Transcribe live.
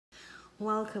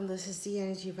Welcome. This is the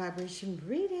energy vibration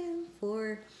reading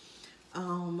for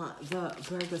the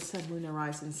Virgo Sun, Moon, and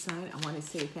Rising sign. I want to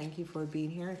say thank you for being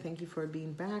here. Thank you for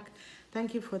being back.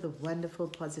 Thank you for the wonderful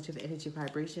positive energy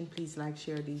vibration. Please like,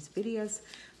 share these videos.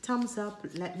 Thumbs up.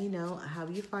 Let me know how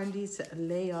you find these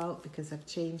layout because I've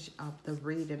changed up the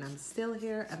reading. I'm still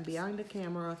here. I'm behind the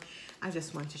camera. I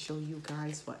just want to show you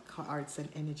guys what cards and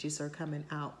energies are coming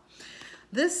out.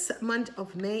 This month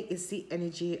of May is the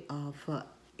energy of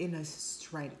inner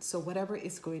strength. So whatever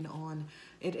is going on,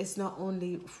 it is not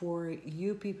only for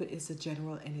you people, it's the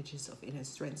general energies of inner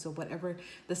strength. So whatever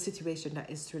the situation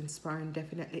that is transpiring,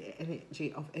 definitely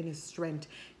energy of inner strength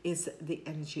is the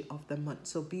energy of the month.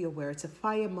 So be aware. It's a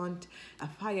fire month, a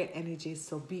fire energy.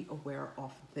 So be aware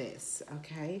of this.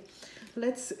 Okay,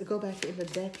 let's go back in the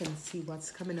deck and see what's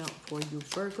coming out for you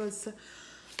Virgos.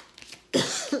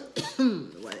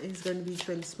 What is going to be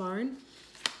transpiring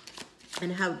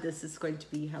and how this is going to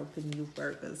be helping you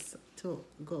Virgos to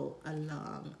go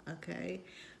along. Okay,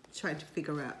 trying to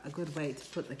figure out a good way to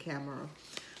put the camera.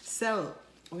 So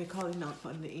we're calling out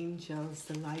on the angels,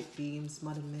 the light beams,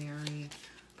 Mother Mary.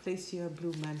 Place your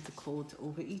blue mantle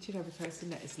over each and every person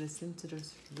that is listening to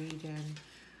this reading.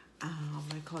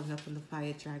 We're calling up on the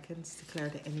fire dragons to clear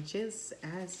the energies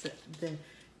as the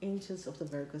angels of the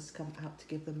Virgos come out to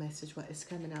give the message what is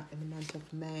coming out in the month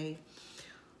of May.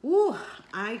 Ooh,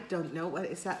 I don't know what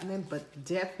is happening, but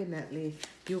definitely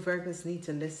you Virgos need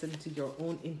to listen to your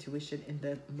own intuition in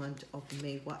the month of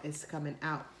May. What is coming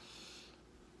out?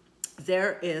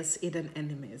 There is hidden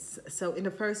enemies. So in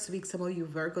the first week, some of you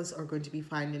Virgos are going to be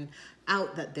finding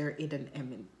out that they're hidden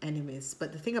enemies.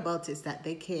 But the thing about it is that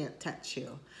they can't touch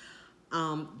you.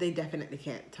 They definitely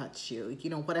can't touch you.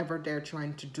 You know, whatever they're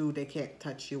trying to do, they can't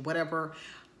touch you. Whatever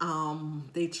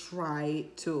they try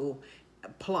to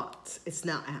plot, it's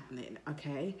not happening.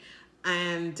 Okay,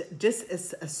 and this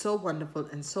is so wonderful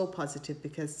and so positive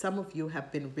because some of you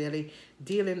have been really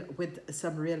dealing with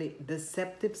some really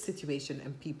deceptive situation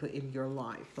and people in your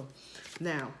life.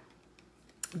 Now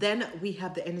then we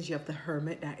have the energy of the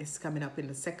Hermit that is coming up in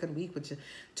the second week, which is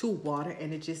 2 water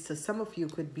energies. So some of you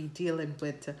could be dealing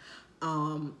with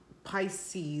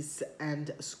Pisces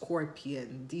and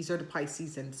Scorpion. These are the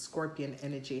Pisces and Scorpion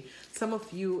energy. Some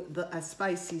of you, the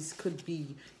Pisces could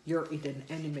be your hidden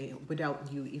enemy without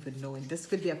you even knowing. This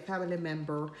could be a family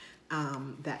member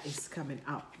that is coming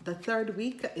up. The third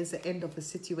week is the end of a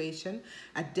situation,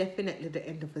 definitely the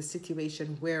end of a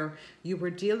situation where you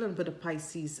were dealing with a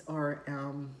Pisces or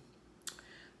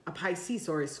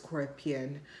a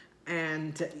Scorpion.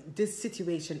 And this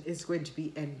situation is going to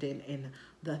be ending in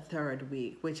the third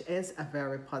week, which is a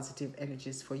very positive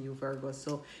energies for you Virgo.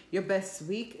 So your best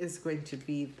week is going to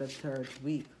be the third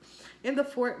week. In the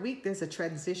fourth week, there's a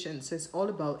transition. So it's all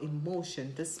about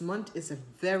emotion. This month is a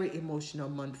very emotional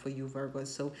month for you Virgo.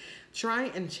 So try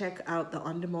and check out the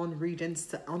on-demand readings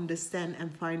to understand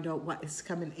and find out what is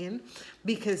coming in.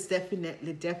 Because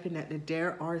definitely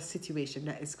there are situations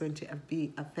that is going to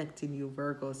be affecting you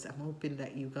Virgos. I'm hoping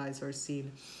that you guys are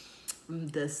seeing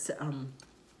this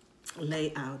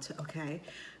layout. Okay,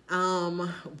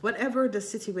 whatever the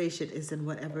situation is and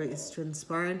whatever is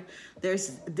transpiring, there's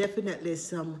definitely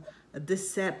some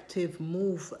deceptive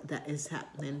move that is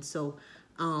happening. So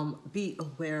be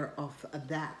aware of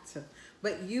that.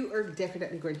 But you are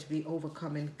definitely going to be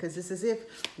overcoming, because it's as if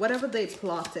whatever they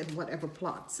plot and whatever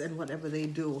plots and whatever they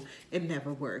do, it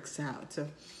never works out.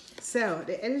 So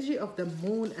the energy of the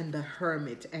Moon and the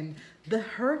Hermit, and the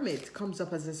Hermit comes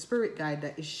up as a spirit guide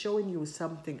that is showing you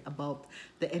something about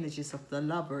the energies of the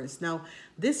lovers. Now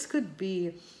this could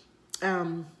be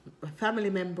family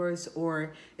members,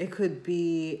 or it could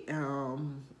be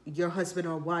your husband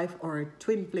or wife, or a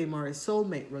twin flame, or a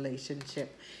soulmate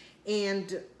relationship,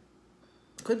 and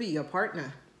could be your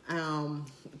partner,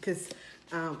 because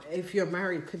if you're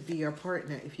married, it could be your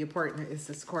partner. If your partner is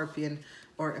a Scorpion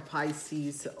or a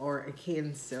Pisces or a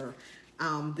Cancer,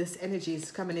 this energy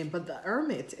is coming in. But the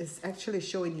Hermit is actually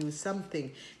showing you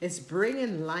something. It's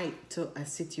bringing light to a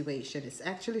situation. It's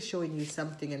actually showing you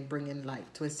something and bringing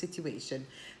light to a situation.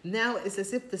 Now it's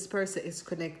as if this person is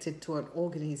connected to an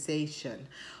organization.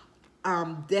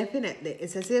 Definitely,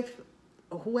 it's as if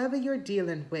whoever you're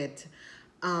dealing with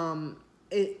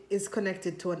it is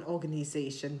connected to an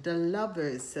organization. The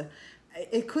lovers,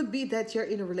 it could be that you're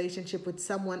in a relationship with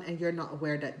someone and you're not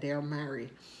aware that they're married,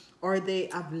 or they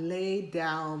have laid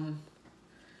down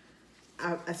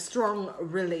a strong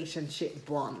relationship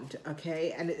bond.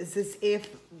 Okay, and it's as if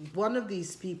one of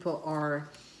these people are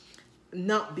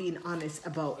not being honest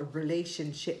about a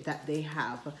relationship that they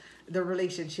have. The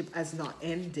relationship has not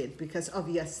ended, because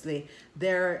obviously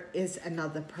there is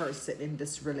another person in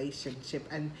this relationship,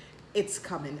 and it's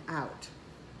coming out.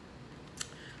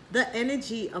 The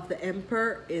energy of the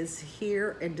Emperor is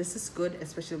here, and this is good,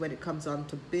 especially when it comes on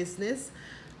to business.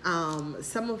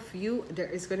 Some of you, there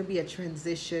is going to be a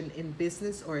transition in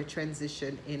business or a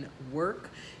transition in work.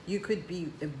 You could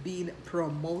be being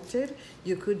promoted.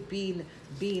 You could be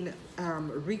being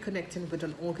reconnecting with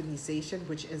an organization,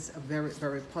 which is a very,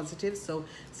 very positive. So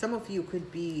some of you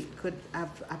could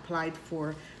have applied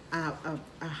for a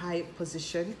high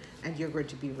position, and you're going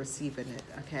to be receiving it.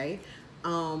 Okay.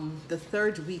 The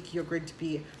third week, you're going to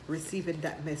be receiving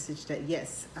that message that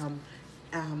yes,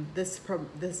 this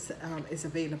is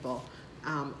available.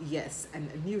 Yes,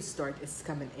 and a new start is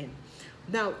coming in.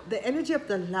 Now, the energy of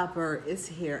the Lover is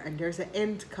here, and there's an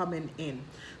end coming in.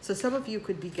 So some of you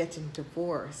could be getting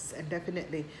divorced, and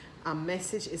definitely a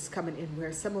message is coming in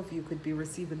where some of you could be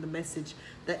receiving the message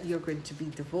that you're going to be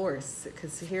divorced.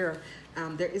 Because here,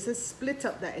 there is a split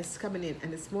up that is coming in,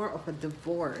 and it's more of a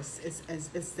divorce. Is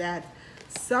that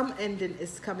some ending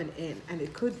is coming in, and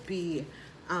it could be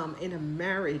in a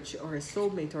marriage or a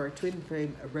soulmate or a twin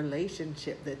flame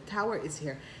relationship. The Tower is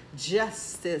here.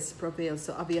 Justice prevails.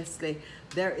 So obviously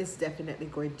there is definitely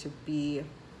going to be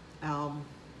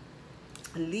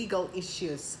legal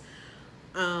issues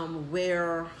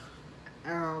where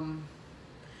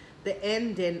the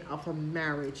ending of a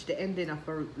marriage, the ending of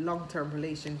a long-term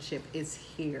relationship is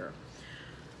here.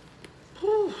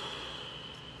 Whew.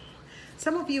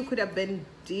 Some of you could have been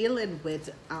dealing with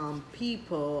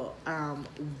people,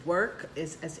 work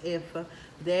is as if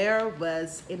there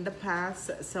was in the past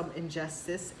some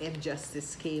injustice, and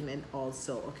justice came in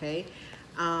also, okay?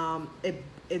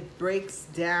 It breaks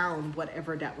down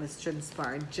whatever that was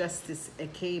transpiring. Justice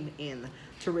came in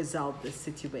to resolve the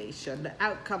situation. The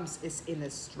outcomes is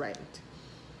inner strength.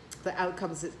 The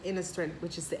outcomes is inner strength,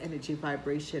 which is the energy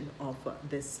vibration of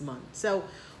this month. So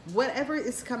whatever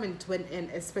is coming to an end,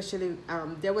 especially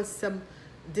there was some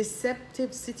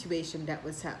deceptive situation that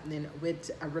was happening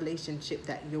with a relationship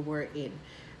that you were in,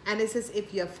 and it's as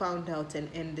if you have found out and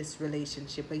end this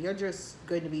relationship, but you're just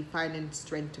going to be finding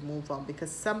strength to move on,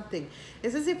 because something,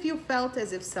 it's as if you felt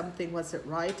as if something wasn't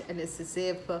right, and it's as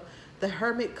if the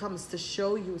Hermit comes to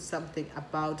show you something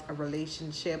about a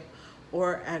relationship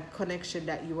or a connection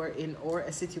that you are in, or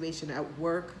a situation at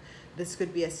work. This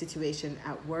could be a situation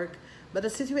at work, but the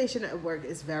situation at work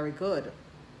is very good.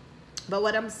 But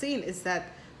what I'm seeing is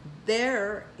that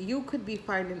there you could be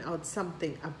finding out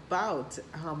something about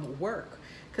work,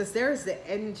 because there's the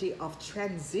energy of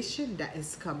transition that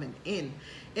is coming in.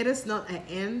 It is not an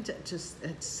end to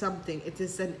something. It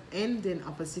is an ending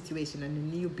of a situation and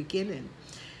a new beginning.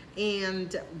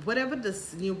 And whatever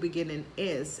this new beginning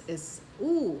is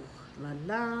ooh la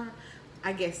la.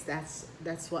 I guess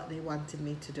that's what they wanted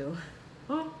me to do.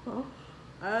 Oh.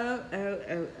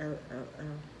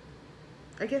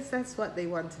 I guess that's what they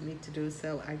wanted me to do,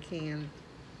 so I can't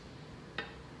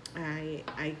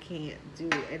do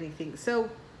anything. So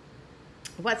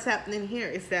what's happening here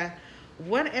is that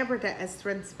whatever that is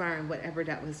transpiring, whatever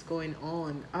that was going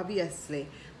on, obviously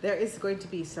there is going to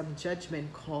be some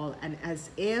judgment call, and as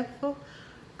if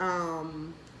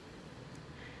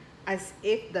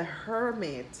the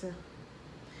Hermit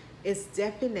is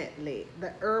definitely,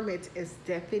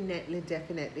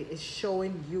 definitely is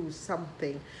showing you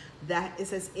something that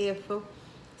is as if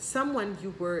someone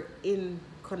you were in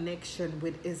connection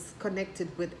with is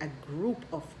connected with a group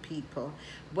of people.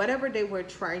 Whatever they were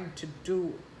trying to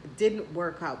do didn't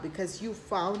work out, because you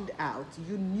found out,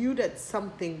 you knew that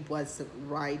something wasn't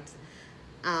right,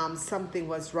 something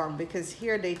was wrong, because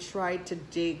here they tried to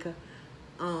dig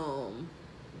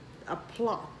a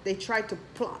plot. They tried to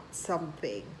plot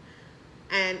something,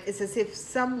 and it's as if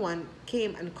someone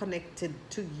came and connected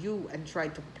to you and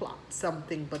tried to plot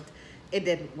something, but it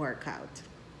didn't work out.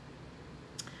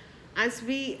 As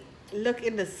we look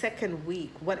in the second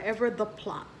week, whatever the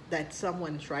plot that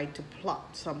someone tried to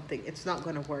plot something, it's not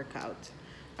going to work out,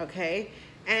 okay?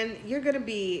 And you're going to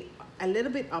be a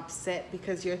little bit upset,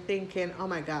 because you're thinking, oh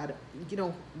my God, you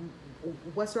know,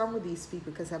 what's wrong with these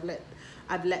people? Because I've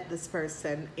let this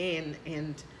person in,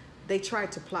 and they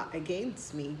tried to plot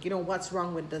against me. You know, what's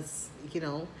wrong with this, you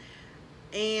know?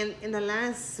 And in the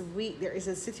last week, there is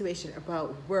a situation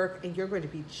about work, and you're going to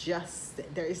be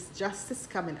there is justice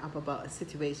coming up about a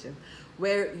situation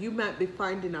where you might be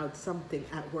finding out something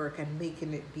at work and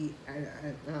making it be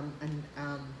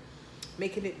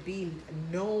making it be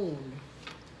known.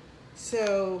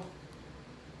 So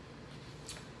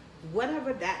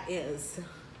whatever that is,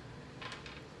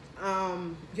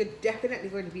 you're definitely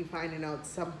going to be finding out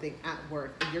something at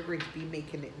work, and you're going to be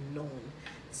making it known.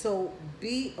 So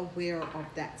be aware of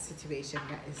that situation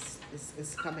that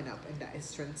is coming up and that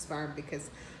is transpiring, because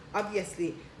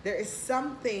obviously there is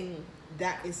something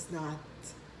that is not,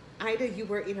 either you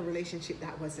were in a relationship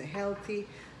that wasn't healthy,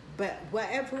 but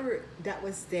whatever that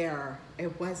was there,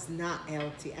 it was not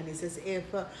healthy. And it's as if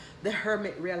the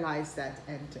hermit realized that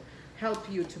and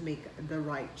help you to make the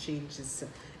right changes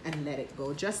and let it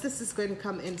go. Justice is going to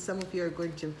come in. Some of you are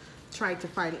going to try to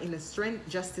find inner strength.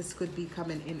 Justice could be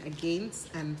coming in against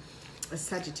a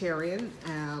Sagittarian,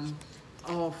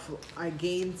 of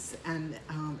against an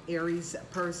Aries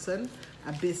person,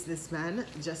 a businessman.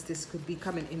 Justice could be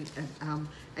coming in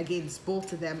against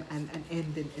both of them, and an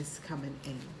ending is coming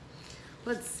in.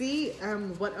 Let's see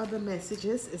what other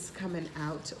messages is coming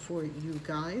out for you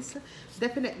guys.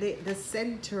 Definitely the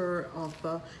center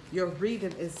of your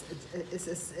reading is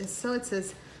so it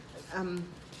says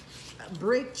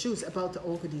breakthroughs about the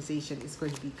organization is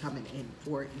going to be coming in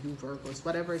for you Virgos.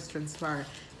 Whatever is transpiring,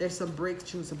 there's some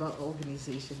breakthroughs about the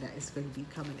organization that is going to be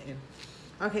coming in.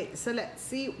 Okay, so let's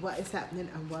see what is happening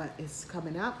and what is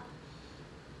coming up.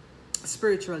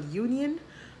 Spiritual union.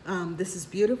 This is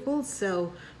beautiful.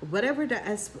 So whatever that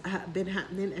has been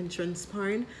happening and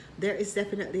transpiring, there is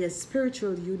definitely a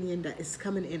spiritual union that is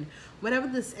coming in. Whenever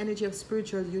this energy of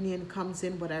spiritual union comes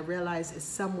in, what I realize is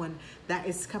someone that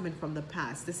is coming from the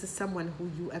past. This is someone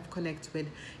who you have connected with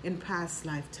in past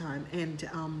lifetime, and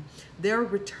they're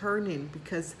returning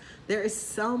because there is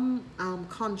some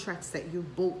contracts that you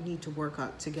both need to work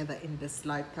out together in this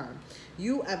lifetime.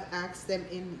 You have asked them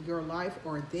in your life,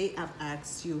 or they have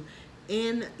asked you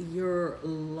in your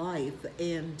life,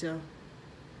 and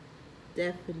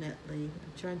definitely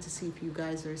I'm trying to see if you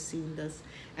guys are seeing this,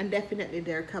 and definitely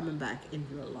they're coming back in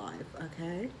your life.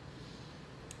 Okay,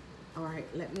 all right,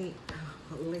 let me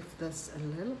lift this a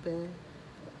little bit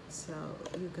so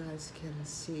you guys can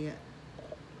see it.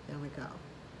 There we go.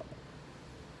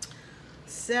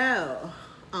 So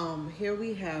here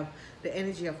we have the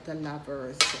energy of the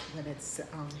Lovers when it's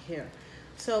here.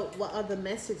 So what are the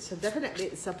messages? So definitely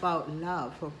it's about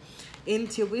love.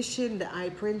 Intuition, the High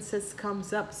Priestess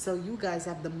comes up. So you guys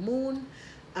have the Moon,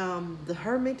 the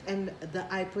Hermit, and the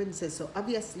High Priestess. So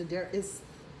obviously there is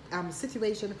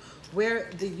situation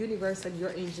where the universe and your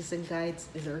angels and guides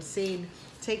are saying,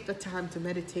 take the time to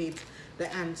meditate.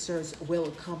 The answers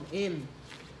will come in.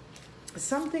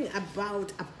 Something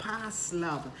about a past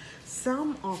love.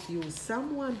 Some of you,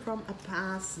 someone from a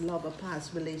past love, a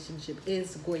past relationship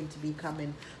is going to be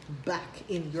coming back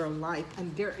in your life,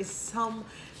 and there is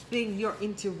something, your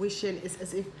intuition is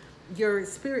as if your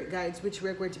spirit guides, which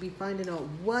we're going to be finding out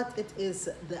what it is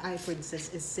the High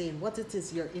Priestess is saying, what it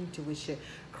is, your intuition,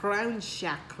 crown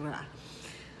chakra.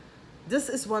 This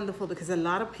is wonderful because a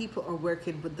lot of people are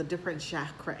working with the different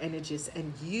chakra energies,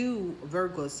 and you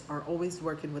Virgos are always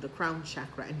working with the crown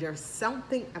chakra, and there's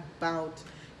something about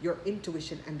your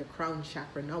intuition and the crown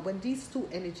chakra. Now when these two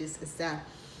energies is that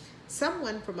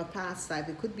someone from a past life,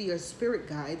 it could be your spirit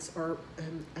guides, or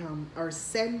are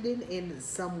sending in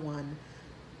someone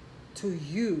to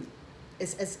you.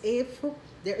 It's as if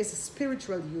there is a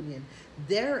spiritual union.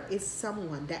 There is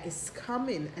someone that is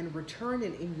coming and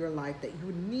returning in your life that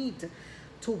you need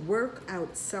to work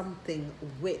out something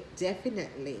with.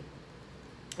 Definitely.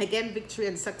 Again, victory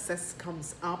and success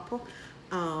comes up.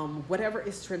 Whatever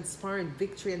is transpiring,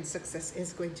 victory and success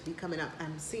is going to be coming up.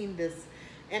 I'm seeing this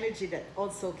energy that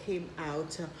also came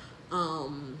out.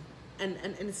 And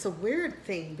it's a weird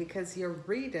thing because you're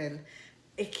reading,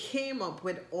 it came up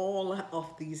with all of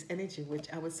these energy, which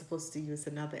I was supposed to use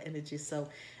another energy. So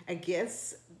I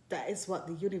guess that is what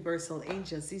the universal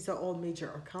angels, these are all major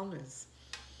arcanas.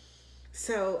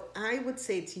 So I would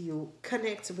say to you,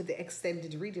 connect with the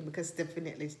extended reading because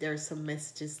definitely there are some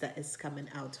messages that is coming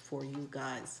out for you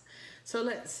guys. So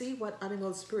let's see what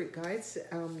animal spirit guides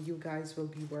you guys will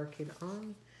be working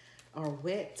on or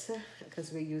with,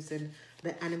 because we're using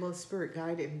the animal spirit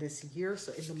guide in this year.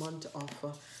 So in the month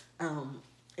of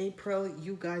April,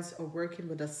 you guys are working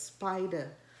with a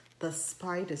spider, the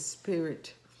spider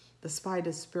spirit. The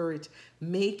spider spirit.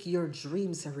 Make your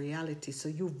dreams a reality. So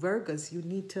you Virgos, you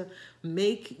need to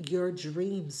make your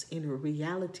dreams in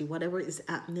reality. Whatever is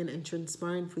happening and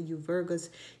transpiring for you Virgos,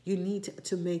 you need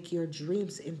to make your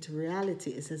dreams into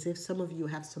reality. It's as if some of you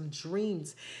have some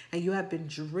dreams and you have been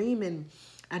dreaming,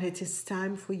 and it is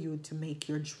time for you to make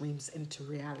your dreams into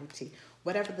reality.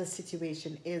 Whatever the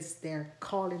situation is, they're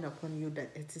calling upon you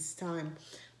that it is time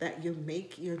that you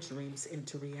make your dreams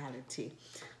into reality.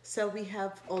 So we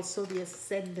have also the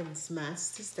Ascendance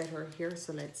Masters that are here.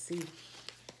 So let's see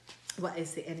what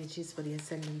is the energies for the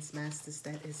Ascendance Masters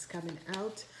that is coming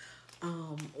out.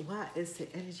 What is the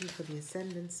energy for the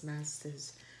Ascendance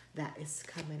Masters that is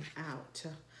coming out?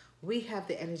 we have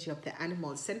the energy of the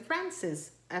animals. St.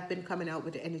 Francis, I've been coming out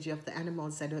with the energy of the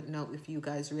animals. I don't know if you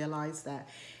guys realize that.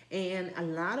 And a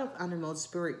lot of animal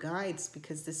spirit guides,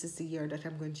 because this is the year that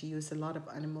I'm going to use a lot of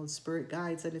animal spirit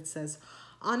guides. And it says,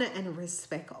 honor and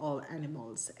respect all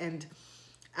animals. And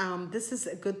this is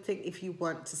a good thing if you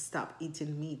want to stop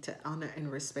eating meat, honor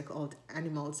and respect all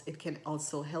animals. It can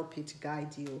also help you to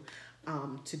guide you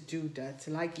to do that.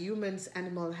 Like humans,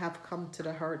 animals have come to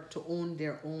the earth to own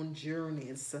their own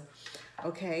journeys.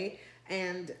 Okay?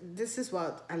 And this is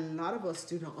what a lot of us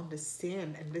do not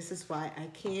understand. And this is why I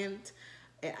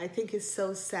think it's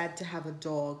so sad to have a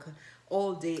dog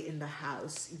all day in the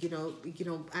house.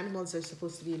 Animals are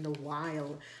supposed to be in the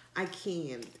wild. I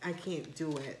can't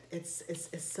do it. It's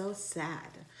so sad.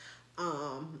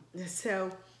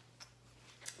 So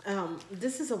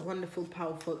this is a wonderful,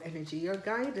 powerful energy. Your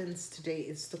guidance today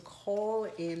is to call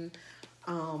in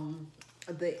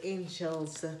the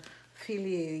angels,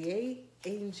 filiae,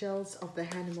 angels of the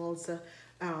animals,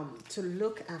 to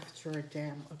look after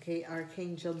them, okay?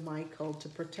 Archangel Michael to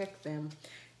protect them,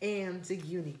 and the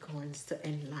unicorns to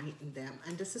enlighten them.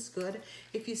 And this is good.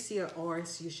 If you see a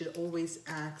horse, you should always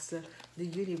ask the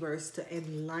universe to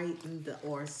enlighten the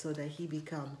horse so that he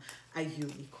become a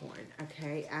unicorn,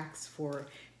 okay? Ask for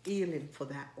healing for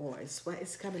that horse. What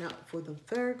is coming up for the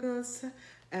Virgos?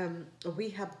 We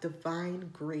have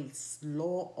divine grace,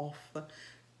 law of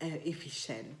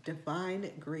efficient, divine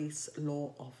grace,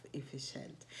 law of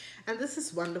efficient. And this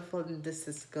is wonderful and this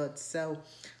is good. So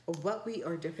what we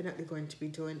are definitely going to be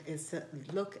doing is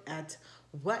look at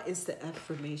what is the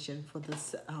affirmation for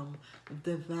this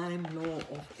divine law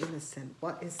of innocent.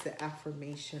 What is the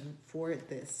affirmation for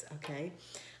this? Okay,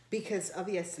 because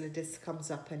obviously this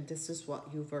comes up and this is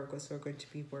what you Virgos are going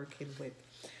to be working with.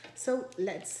 So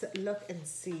let's look and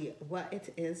see what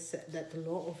it is that the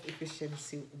law of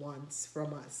efficiency wants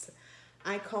from us.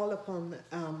 I call upon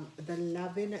the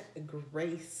loving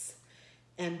grace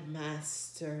and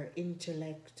master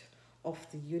intellect of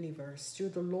the universe through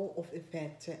the law of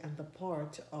effect and the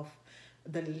part of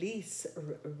the least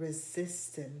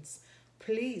resistance.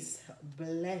 Please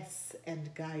bless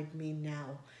and guide me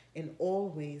now in all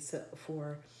ways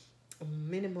for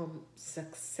minimum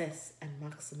success and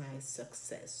maximize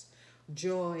success.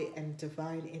 Joy and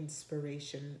divine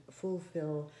inspiration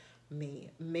fulfill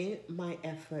me. May my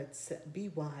efforts be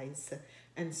wise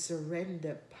and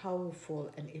surrender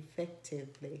powerful and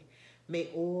effectively. May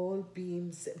all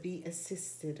beings be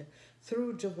assisted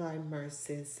through divine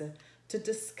mercies to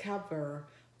discover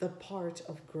the part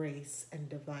of grace and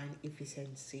divine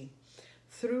efficiency.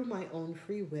 Through my own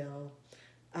free will,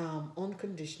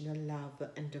 unconditional love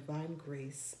and divine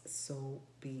grace, so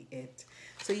be it.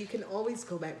 So you can always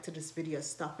go back to this video,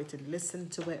 stop it and listen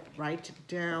to it, write it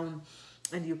down,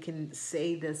 and you can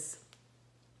say this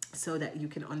so that you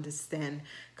can understand,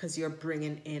 because you're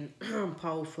bringing in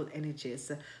powerful energies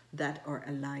that are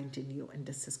aligned in you, and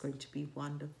this is going to be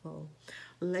wonderful.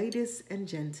 Ladies and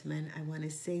gentlemen, I want to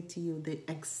say to you the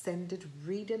extended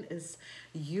reading is,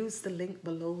 use the link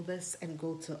below this and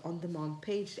go to on demand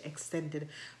page. The extended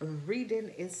reading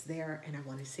is there, and I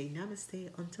want to say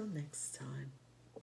namaste until next time.